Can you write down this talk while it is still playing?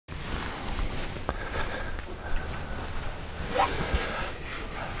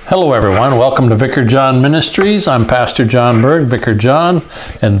Hello everyone, welcome to Vicarjohn Ministries. I'm Pastor John Berg, Vicar John,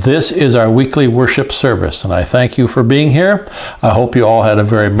 and this is our weekly worship service. And I thank you for being here. I hope you all had a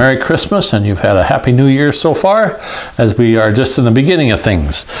very Merry Christmas and you've had a Happy New Year so far, as we are just in the beginning of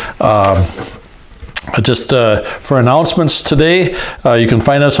things. For announcements today, you can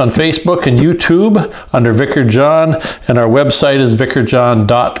find us on Facebook and YouTube under Vicarjohn, and our website is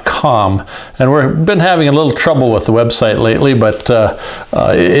vicarjohn.com. And we've been having a little trouble with the website lately, but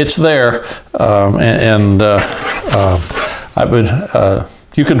it's there,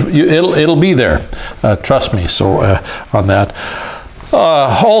 it'll be there. Trust me. So on that.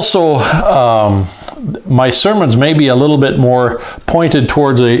 My sermons may be a little bit more pointed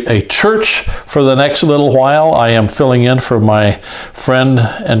towards a church for the next little while. I am filling in for my friend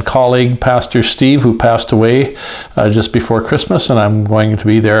and colleague, Pastor Steve, who passed away just before Christmas, and I'm going to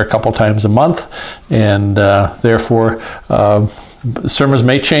be there a couple times a month, and therefore sermons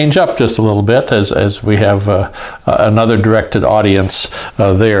may change up just a little bit as we have another directed audience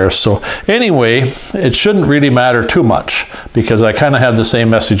there. So anyway, it shouldn't really matter too much because I kind of have the same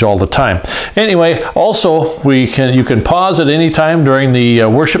message all the time. Anyway, also you can pause at any time during the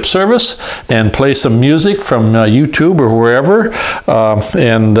worship service and play some music from YouTube or wherever,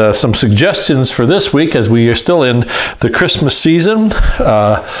 and some suggestions for this week as we are still in the Christmas season.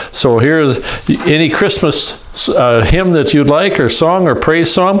 So here's any Christmas hymn that you'd like, or song, or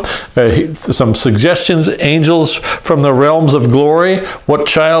praise song. Some suggestions: Angels from the Realms of Glory, What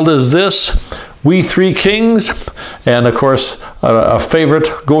Child Is This?, We Three Kings, and of course a favorite,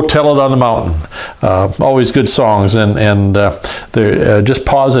 Go Tell It on the Mountain. Always good songs, and just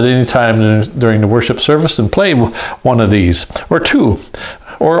pause at any time during the worship service and play one of these, or two,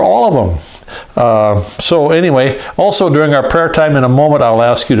 or all of them. So anyway, also during our prayer time in a moment, I'll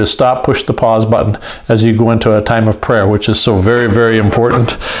ask you to stop, push the pause button as you go into a time of prayer, which is so very, very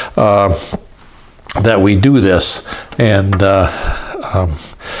important that we do this. And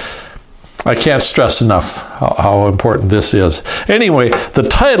I can't stress enough how important this is. Anyway, the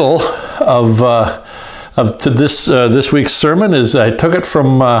title of this week's sermon is, I took it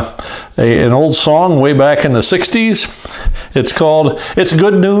from an old song way back in the 60s. It's called "It's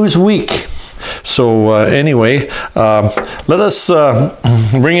Good News Week." So anyway, let us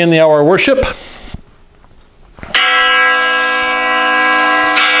bring in the hour of worship.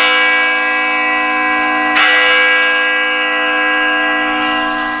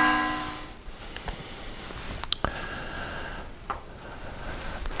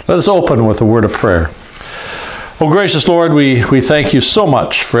 Let us open with a word of prayer. Oh, gracious Lord, we thank you so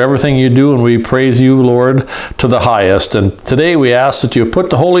much for everything you do, and we praise you, Lord, to the highest. And today we ask that you put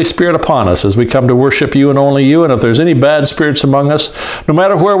the Holy Spirit upon us as we come to worship you and only you. And if there's any bad spirits among us, no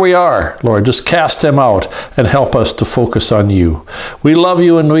matter where we are, Lord, just cast them out and help us to focus on you. We love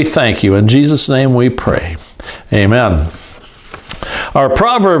you and we thank you. In Jesus' name we pray. Amen. Our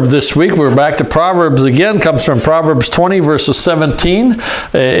proverb this week, we're back to Proverbs again, comes from Proverbs 20, verses 17.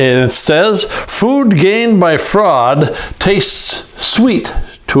 And it says, "Food gained by fraud tastes sweet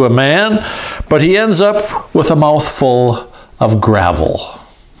to a man, but he ends up with a mouthful of gravel."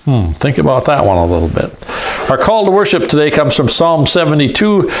 Think about that one a little bit. Our call to worship today comes from Psalm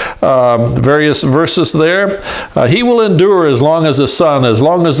 72, various verses there. "He will endure as long as the sun, as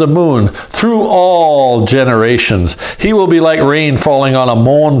long as the moon, through all generations. He will be like rain falling on a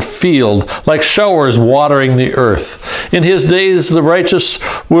mown field, like showers watering the earth. In his days the righteous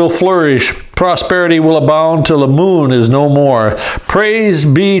will flourish. Prosperity will abound till the moon is no more. Praise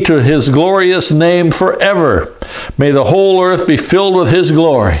be to his glorious name forever. May the whole earth be filled with his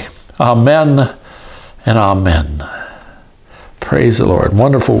glory. Amen and amen." Praise the Lord.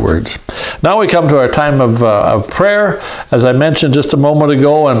 Wonderful words. Now we come to our time of prayer, as I mentioned just a moment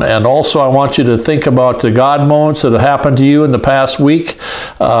ago, and also I want you to think about the God moments that have happened to you in the past week,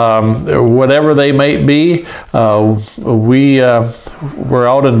 whatever they might be. We were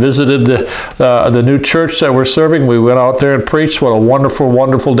out and visited the new church that we're serving. We went out there and preached. What a wonderful,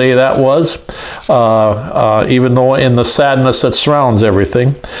 wonderful day that was, even though in the sadness that surrounds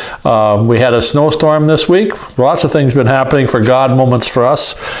everything. We had a snowstorm this week. Lots of things been happening for God moments for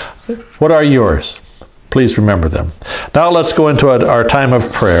us. What are yours? Please remember them. Now let's go into our time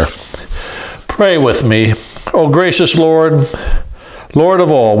of prayer. Pray with me. Oh, gracious Lord, Lord of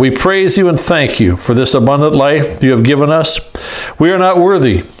all, we praise you and thank you for this abundant life you have given us. We are not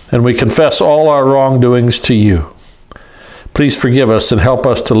worthy, and we confess all our wrongdoings to you. Please forgive us and help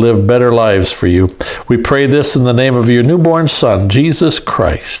us to live better lives for you. We pray this in the name of your newborn Son, Jesus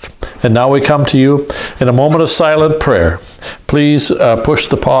Christ. And now we come to you in a moment of silent prayer. Please push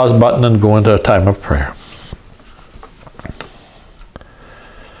the pause button and go into a time of prayer.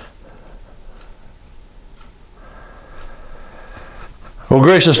 Oh,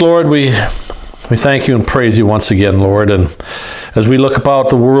 gracious Lord, we thank you and praise you once again, Lord. And as we look about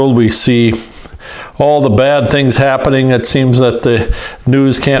the world, we see all the bad things happening. It seems that the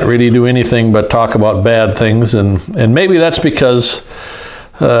news can't really do anything but talk about bad things. And maybe that's because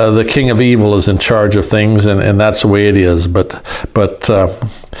the king of evil is in charge of things, and that's the way it is. But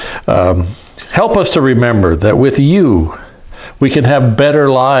help us to remember that with you, we can have better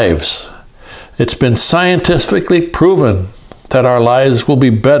lives. It's been scientifically proven that our lives will be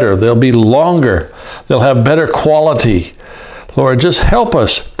better. They'll be longer. They'll have better quality. Lord, just help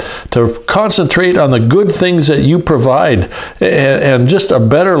us to concentrate on the good things that you provide. And just a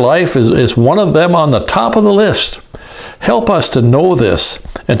better life is one of them on the top of the list. Help us to know this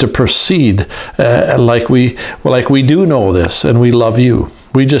and to proceed like we do know this, and we love you.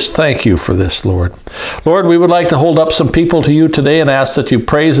 We just thank you for this, Lord. Lord, we would like to hold up some people to you today and ask that you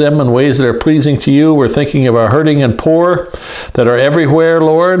praise them in ways that are pleasing to you. We're thinking of our hurting and poor that are everywhere,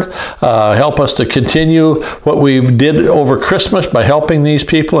 Lord. Help us to continue what we did over Christmas by helping these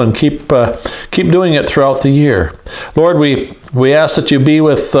people and keep doing it throughout the year. Lord, we ask that you be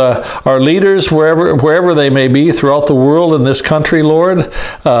with our leaders wherever they may be throughout the world in this country, Lord,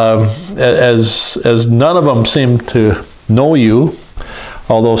 as none of them seem to know you,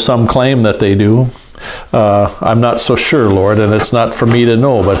 although some claim that they do. I'm not so sure, Lord, and it's not for me to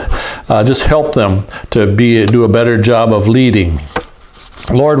know, but just help them to do a better job of leading.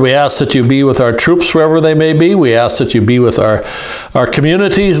 Lord, we ask that you be with our troops wherever they may be. We ask that you be with our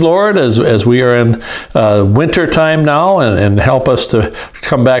communities, Lord, as we are in winter time now, and help us to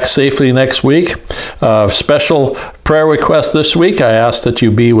come back safely next week. Special prayer request this week. I ask that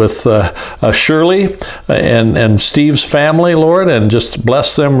you be with Shirley and Steve's family, Lord, and just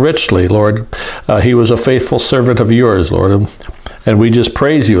bless them richly, Lord. He was a faithful servant of yours, Lord. And we just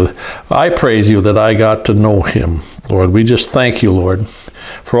praise you. I praise you that I got to know him, Lord. We just thank you, Lord,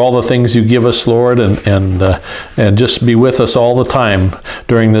 for all the things you give us, Lord, and just be with us all the time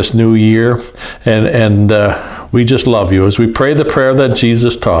during this new year. And we just love you as we pray the prayer that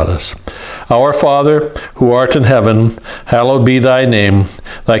Jesus taught us. Our Father, who art in heaven, hallowed be thy name.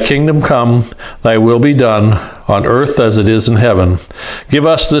 Thy kingdom come, thy will be done, on earth as it is in heaven. Give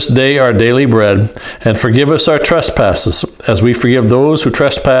us this day our daily bread, and forgive us our trespasses, as we forgive those who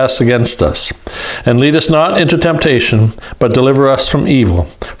trespass against us. And lead us not into temptation, but deliver us from evil.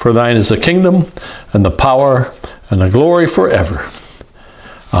 For thine is the kingdom, and the power, and the glory forever.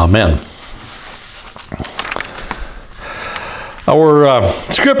 Amen. Our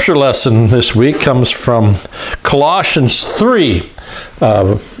scripture lesson this week comes from Colossians 3,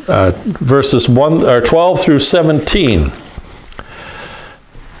 verses 12 through 17.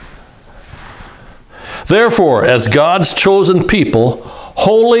 Therefore, as God's chosen people,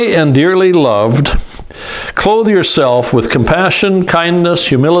 holy and dearly loved, clothe yourself with compassion, kindness,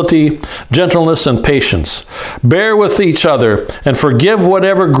 humility, gentleness, and patience. Bear with each other and forgive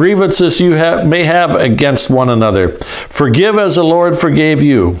whatever grievances you may have against one another. Forgive as the Lord forgave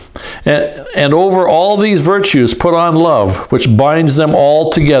you. And over all these virtues put on love, which binds them all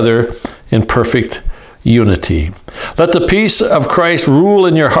together in perfect unity. Let the peace of Christ rule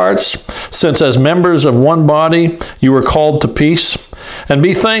in your hearts, since as members of one body you were called to peace. And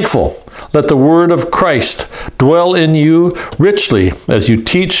be thankful. Let the word of Christ dwell in you richly as you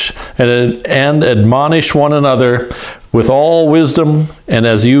teach and admonish one another with all wisdom, and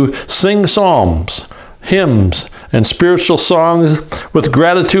as you sing psalms, hymns, and spiritual songs with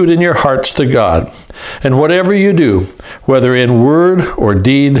gratitude in your hearts to God. And whatever you do, whether in word or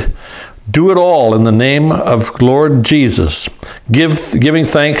deed, do it all in the name of Lord Jesus, giving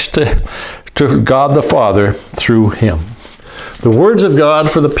thanks to God the Father through him. The words of God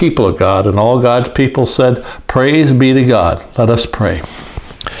for the people of God, and all God's people said, praise be to God. Let us pray.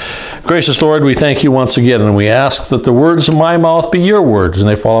 Gracious Lord, we thank you once again, and we ask that the words of my mouth be your words, and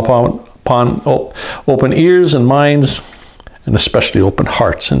they fall upon open ears and minds, and especially open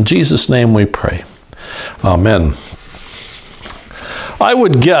hearts. In Jesus' name we pray. Amen. I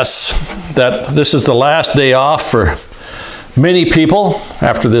would guess that this is the last day off for many people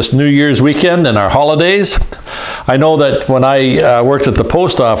after this New Year's weekend and our holidays. I know that when I worked at the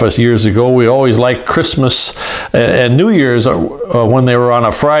post office years ago, we always liked Christmas and New Year's when they were on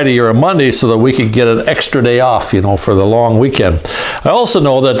a Friday or a Monday so that we could get an extra day off, for the long weekend. I also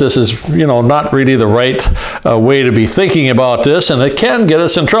know that this is, not really the right way to be thinking about this, and it can get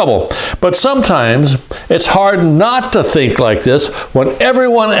us in trouble. But sometimes it's hard not to think like this when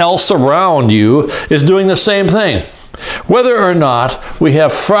everyone else around you is doing the same thing. Whether or not we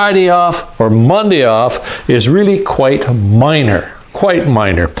have Friday off or Monday off is really quite minor. quite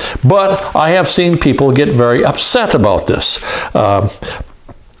minor. But I have seen people get very upset about this.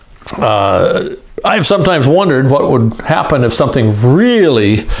 I've sometimes wondered what would happen if something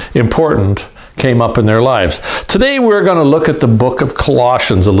really important came up in their lives. Today we're going to look at the book of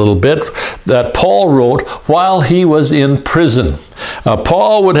Colossians a little bit that Paul wrote while he was in prison.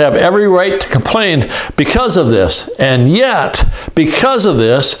 Paul would have every right to complain because of this, and yet because of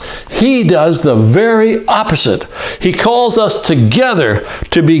this he does the very opposite. He calls us together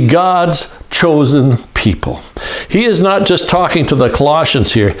to be God's chosen people. He is not just talking to the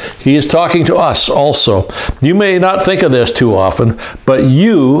Colossians here, he is talking to us also. You may not think of this too often, but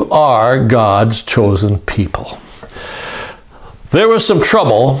you are God's chosen people. There was some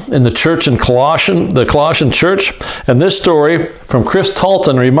trouble in the church in the Colossian church, and this story from Chris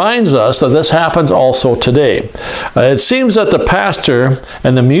Talton reminds us that this happens also today. It seems that the pastor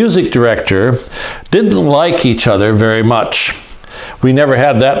and the music director didn't like each other very much. We never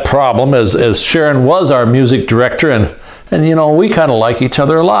had that problem, as Sharon was our music director, and you know, we kind of like each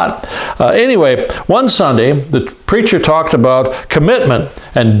other a lot. Anyway, one Sunday, the preacher talked about commitment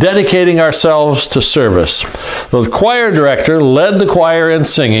and dedicating ourselves to service. The choir director led the choir in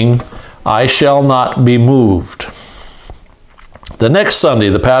singing, "I Shall Not Be Moved." The next Sunday,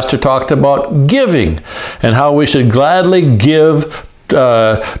 the pastor talked about giving and how we should gladly give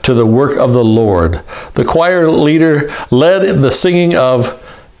to the work of the Lord. The choir leader led the singing of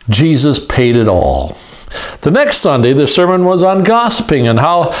 "Jesus Paid It All." The next Sunday, the sermon was on gossiping and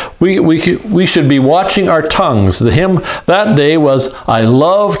how we should be watching our tongues. The hymn that day was "I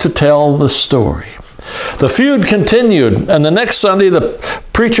Love to Tell the Story." The feud continued, and the next Sunday, the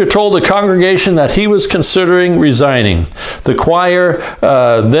preacher told the congregation that he was considering resigning. The choir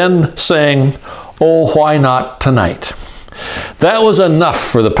then sang, "Oh, Why Not Tonight?" That was enough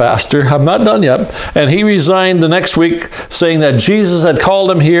for the pastor. I'm not done yet. And he resigned the next week, saying that Jesus had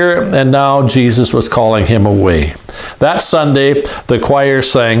called him here, and now Jesus was calling him away. That Sunday, the choir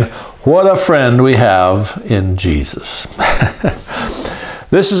sang, "What a friend we have in Jesus."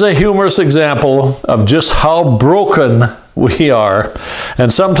 This is a humorous example of just how broken we are,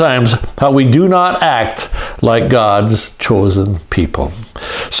 and sometimes how we do not act like God's chosen people.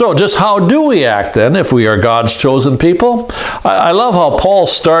 So just how do we act then if we are God's chosen people? I love how Paul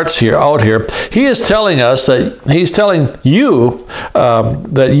starts out here. He is telling us that he's telling you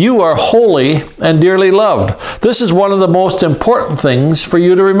that you are holy and dearly loved. This is one of the most important things for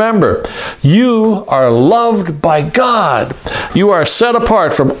you to remember. You are loved by God. You are set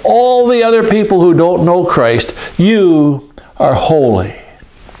apart from all the other people who don't know Christ. You are holy.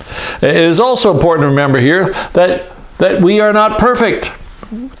 It is also important to remember here that we are not perfect.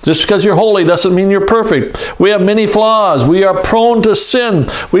 Just because you're holy doesn't mean you're perfect. We have many flaws. We are prone to sin.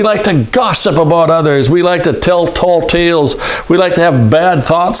 We like to gossip about others. We like to tell tall tales. We like to have bad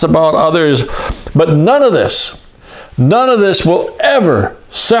thoughts about others. But none of this will ever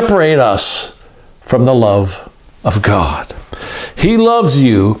separate us from the love of God. He loves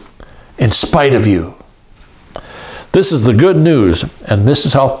you in spite of you. This is the good news, and this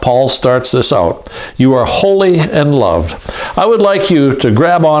is how Paul starts this out. You are holy and loved. I would like you to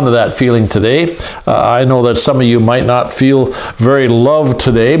grab onto that feeling today. I know that some of you might not feel very loved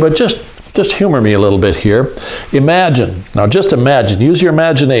today, but just humor me a little bit here. Imagine, now just imagine, use your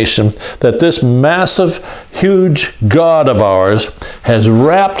imagination, that this massive, huge God of ours has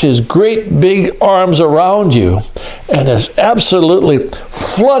wrapped his great big arms around you and is absolutely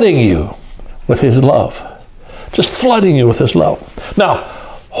flooding you with his love. Just flooding you with his love. Now,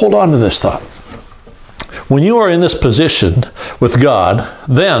 hold on to this thought. When you are in this position with God,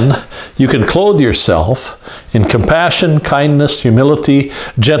 then you can clothe yourself in compassion, kindness, humility,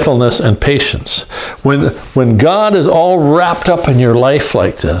 gentleness, and patience. When God is all wrapped up in your life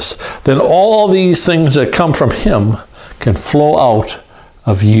like this, then all these things that come from him can flow out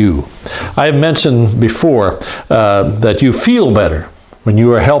of you. I have mentioned before that you feel better when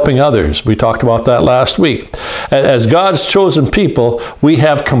you are helping others. We talked about that last week. As God's chosen people, we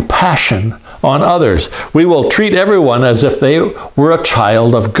have compassion on others. We will treat everyone as if they were a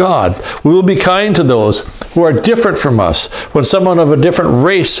child of God. We will be kind to those who are different from us. When someone of a different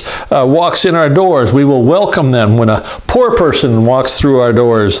race walks in our doors, we will welcome them. When a poor person walks through our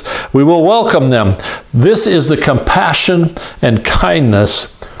doors, we will welcome them. This is the compassion and kindness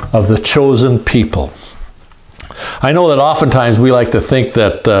of the chosen people. I know that oftentimes we like to think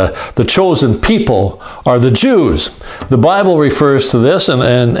that the chosen people are the Jews. The Bible refers to this,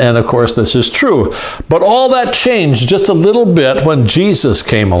 and of course this is true. But all that changed just a little bit when Jesus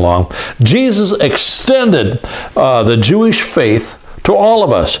came along. Jesus extended the Jewish faith to all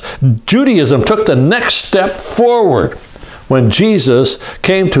of us. Judaism took the next step forward. when Jesus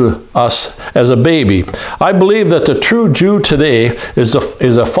came to us as a baby. I believe that the true Jew today is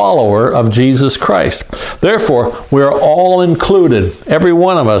a follower of Jesus Christ. Therefore, we are all included, every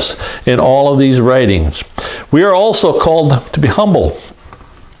one of us, in all of these writings. We are also called to be humble.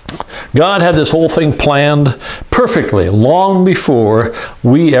 God had this whole thing planned perfectly long before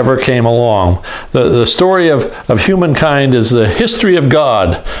we ever came along. The story of humankind is the history of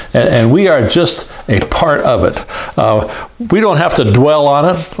God, and we are just a part of it. We don't have to dwell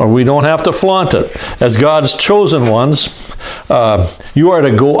on it, or we don't have to flaunt it. As God's chosen ones, you are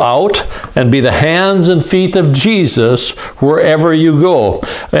to go out and be the hands and feet of Jesus wherever you go.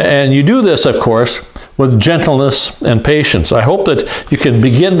 And you do this, of course, with gentleness and patience. I hope that you can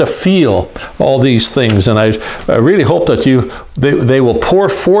begin to feel all these things, and I really hope that they will pour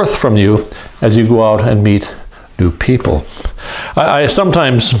forth from you as you go out and meet new people. I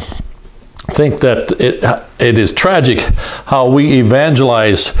sometimes think that it is tragic how we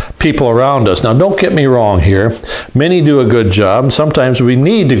evangelize people around us. Now, don't get me wrong here. Many do a good job. Sometimes we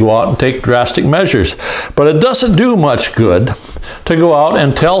need to go out and take drastic measures. But it doesn't do much good to go out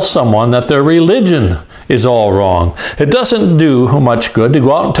and tell someone that their religion is all wrong. It doesn't do much good to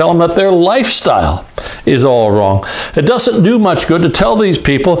go out and tell them that their lifestyle is all wrong. It doesn't do much good to tell these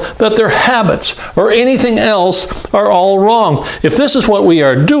people that their habits or anything else are all wrong. If this is what we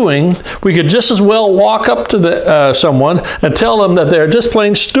are doing, we could just as well walk up to someone and tell them that they're just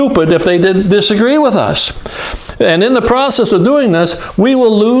plain stupid if they did disagree with us. And in the process of doing this, we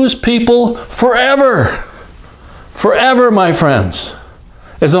will lose people forever. Forever, my friends,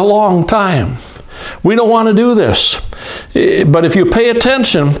 is a long time. We don't want to do this. But if you pay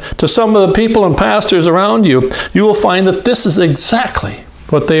attention to some of the people and pastors around you, you will find that this is exactly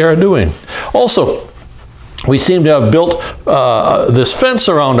what they are doing. Also, we seem to have built this fence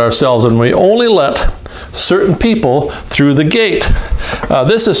around ourselves, and we only let certain people through the gate.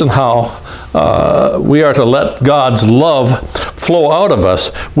 This isn't how we are to let God's love flow out of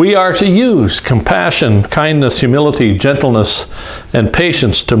us. We are to use compassion, kindness, humility, gentleness, and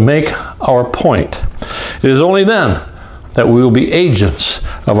patience to make our point. It is only then that we will be agents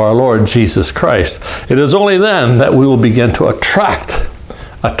of our Lord Jesus Christ. It is only then that we will begin to attract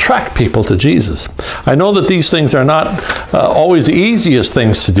people to Jesus. I know that these things are not always the easiest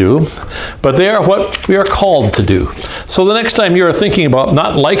things to do, but they are what we are called to do. So the next time you are thinking about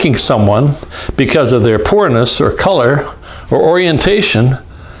not liking someone because of their poorness or color or orientation,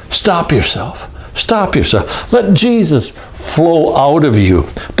 stop yourself. Stop yourself. Let Jesus flow out of you.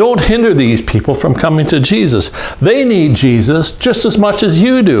 Don't hinder these people from coming to Jesus. They need Jesus just as much as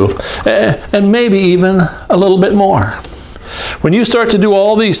you do, and maybe even a little bit more. When you start to do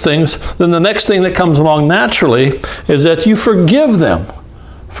all these things, then the next thing that comes along naturally is that you forgive them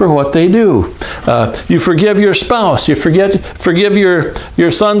for what they do. You forgive your spouse. You forgive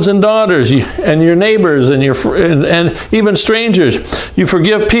your sons and daughters, and your neighbors, and even strangers. You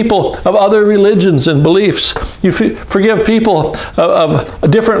forgive people of other religions and beliefs. You forgive people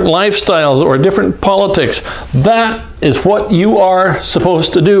of different lifestyles or different politics. That is what you are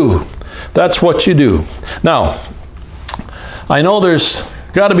supposed to do. That's what you do. Now, I know there's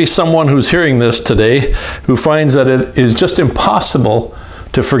got to be someone who's hearing this today who finds that it is just impossible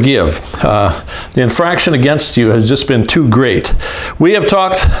to forgive. The infraction against you has just been too great. We have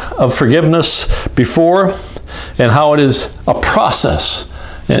talked of forgiveness before and how it is a process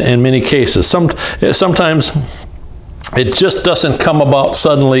in many cases. Sometimes it just doesn't come about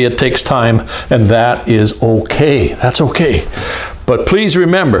suddenly. It takes time, and that is okay. That's okay. But please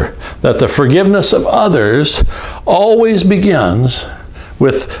remember that the forgiveness of others always begins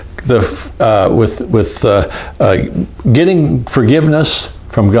with getting forgiveness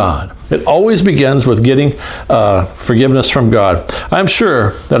from God. It always begins with getting forgiveness from God. I'm sure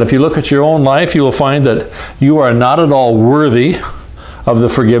that if you look at your own life, you will find that you are not at all worthy of the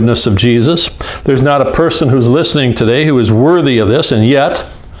forgiveness of Jesus. There's not a person who's listening today who is worthy of this, and yet,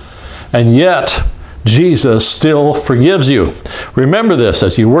 Jesus still forgives you. Remember this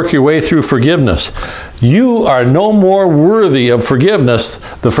as you work your way through forgiveness. You are no more worthy of forgiveness,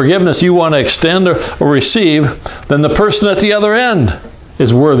 the forgiveness you want to extend or receive, than the person at the other end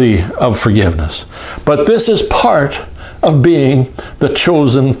is worthy of forgiveness. But this is part of being the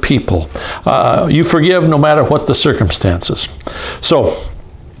chosen people. You forgive no matter what the circumstances. So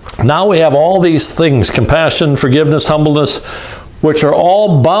now we have all these things: compassion, forgiveness, humbleness, which are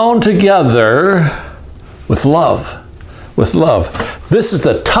all bound together with love. With love. This is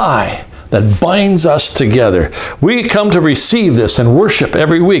the tie that binds us together. We come to receive this and worship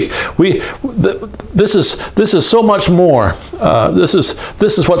every week. This is so much more. This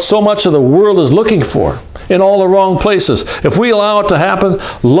is what so much of the world is looking for in all the wrong places. If we allow it to happen,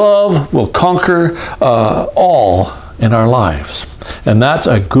 love will conquer all in our lives. And that's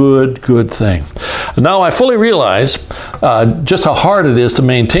a good thing. Now, I fully realize just how hard it is to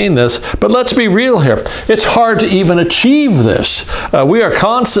maintain this, but let's be real here. It's hard to even achieve this. We are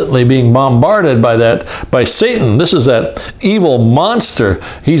constantly being bombarded by Satan. This is that evil monster.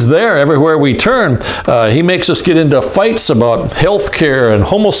 He's there everywhere we turn. He makes us get into fights about health care and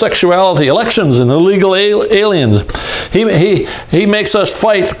homosexuality, elections, and illegal aliens. He makes us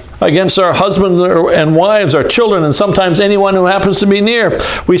fight against our husbands and wives, our children, and sometimes anyone who happens to be near.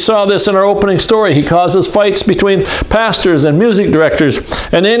 We saw this in our opening story. He causes fights between pastors and music directors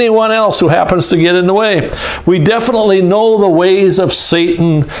and anyone else who happens to get in the way. We definitely know the ways of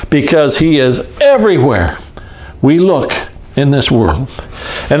Satan because he is everywhere we look in this world.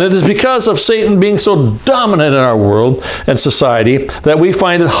 And it is because of Satan being so dominant in our world and society that we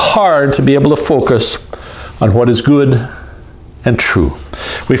find it hard to be able to focus on what is good and true.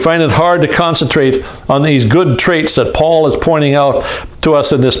 We find it hard to concentrate on these good traits that Paul is pointing out to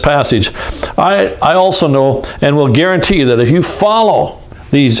us in this passage. I also know and will guarantee that if you follow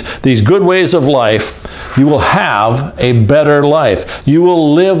these good ways of life, you will have a better life. You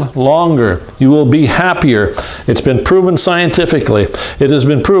will live longer. You will be happier. It's been proven scientifically. It has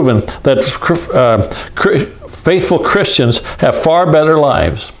been proven that faithful Christians have far better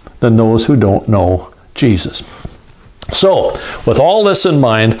lives than those who don't know Jesus. So, with all this in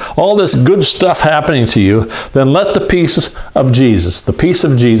mind, all this good stuff happening to you, then let the peace of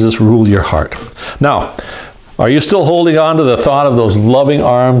Jesus rule your heart. Now, are you still holding on to the thought of those loving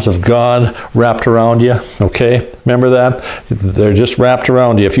arms of God wrapped around you? Okay, remember that? They're just wrapped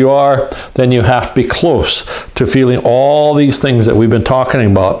around you. If you are, then you have to be close to feeling all these things that we've been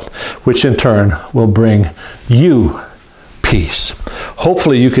talking about, which in turn will bring you peace.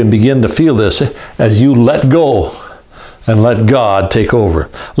 Hopefully you can begin to feel this as you let go and let God take over.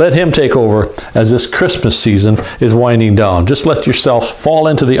 Let Him take over as this Christmas season is winding down. Just let yourself fall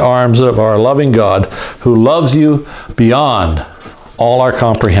into the arms of our loving God who loves you beyond all our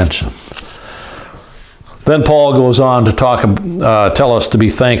comprehension. Then Paul goes on to tell us to be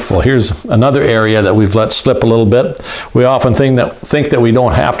thankful. Here's another area that we've let slip a little bit. We often think that we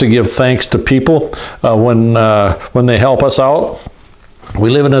don't have to give thanks to people when they help us out. We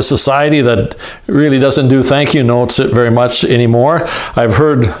live in a society that really doesn't do thank you notes very much anymore. I've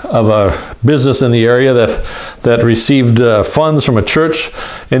heard of a business in the area that received funds from a church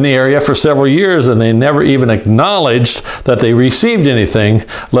in the area for several years, and they never even acknowledged that they received anything,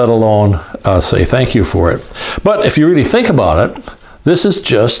 let alone say thank you for it. But if you really think about it, this is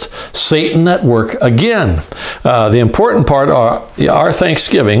just Satan at work again. The important part of our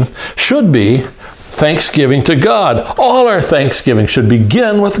Thanksgiving should be thanksgiving to God. All our thanksgiving should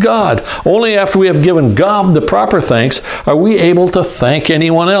begin with God. Only after we have given God the proper thanks are we able to thank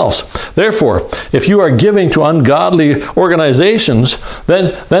anyone else. Therefore, if you are giving to ungodly organizations,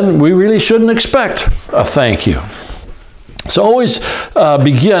 then we really shouldn't expect a thank you. So always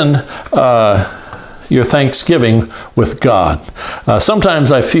begin your thanksgiving with God.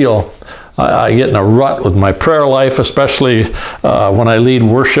 Sometimes I feel I get in a rut with my prayer life, especially when I lead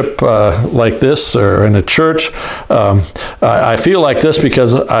worship like this or in a church. I feel like this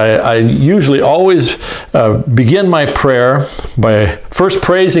because I usually always begin my prayer by first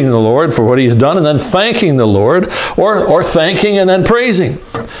praising the Lord for what He's done and then thanking the Lord, or thanking and then praising.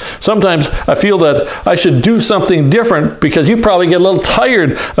 Sometimes I feel that I should do something different because you probably get a little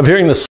tired of hearing the